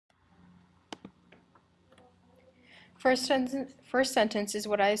First sentence is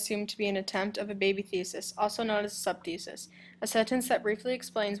what I assume to be an attempt of a baby thesis, also known as a subthesis, a sentence that briefly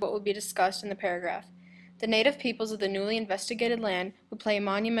explains what will be discussed in the paragraph. The native peoples of the newly investigated land would play a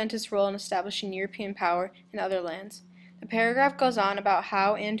monumentous role in establishing European power in other lands. The paragraph goes on about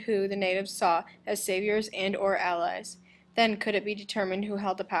how and who the natives saw as saviors and/or allies. Then, could it be determined who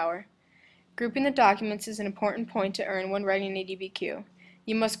held the power? Grouping the documents is an important point to earn when writing a DBQ.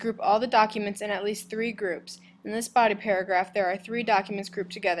 You must group all the documents in at least 3 groups. In this body paragraph, there are 3 documents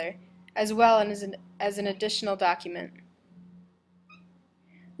grouped together, as well as an additional document.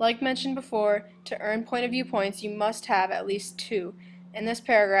 Like mentioned before, to earn point of view points, you must have at least 2. In this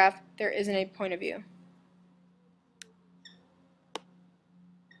paragraph, there isn't a point of view.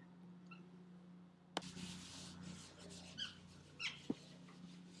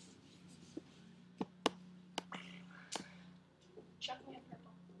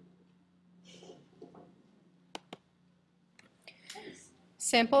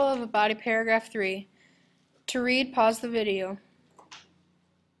 Sample of a body paragraph 3. To read, pause the video.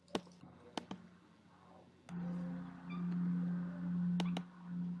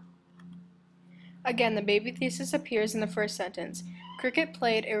 Again, the baby thesis appears in the first sentence. Cricket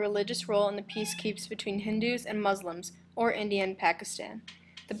played a religious role in the peacekeeps between Hindus and Muslims, or India and Pakistan.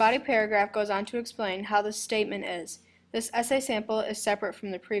 The body paragraph goes on to explain how this statement is. This essay sample is separate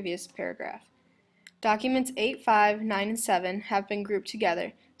from the previous paragraph. Documents 8, 5, 9, and 7 have been grouped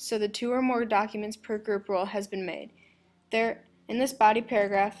together, so the 2 or more documents per group rule has been made. In this body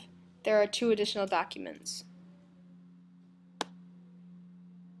paragraph, there are 2 additional documents.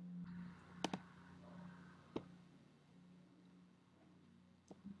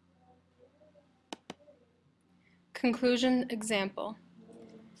 Conclusion example.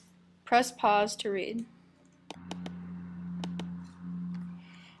 Press pause to read.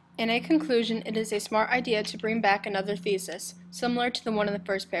 In a conclusion, it is a smart idea to bring back another thesis, similar to the one in the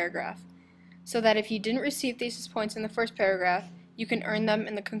first paragraph, so that if you didn't receive thesis points in the first paragraph, you can earn them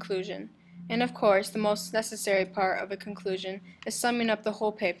in the conclusion. And of course, the most necessary part of a conclusion is summing up the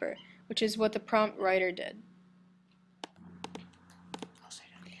whole paper, which is what the prompt writer did.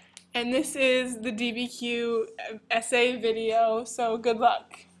 And this is the DBQ essay video, so good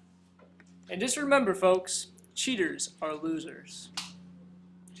luck. And just remember, folks, cheaters are losers.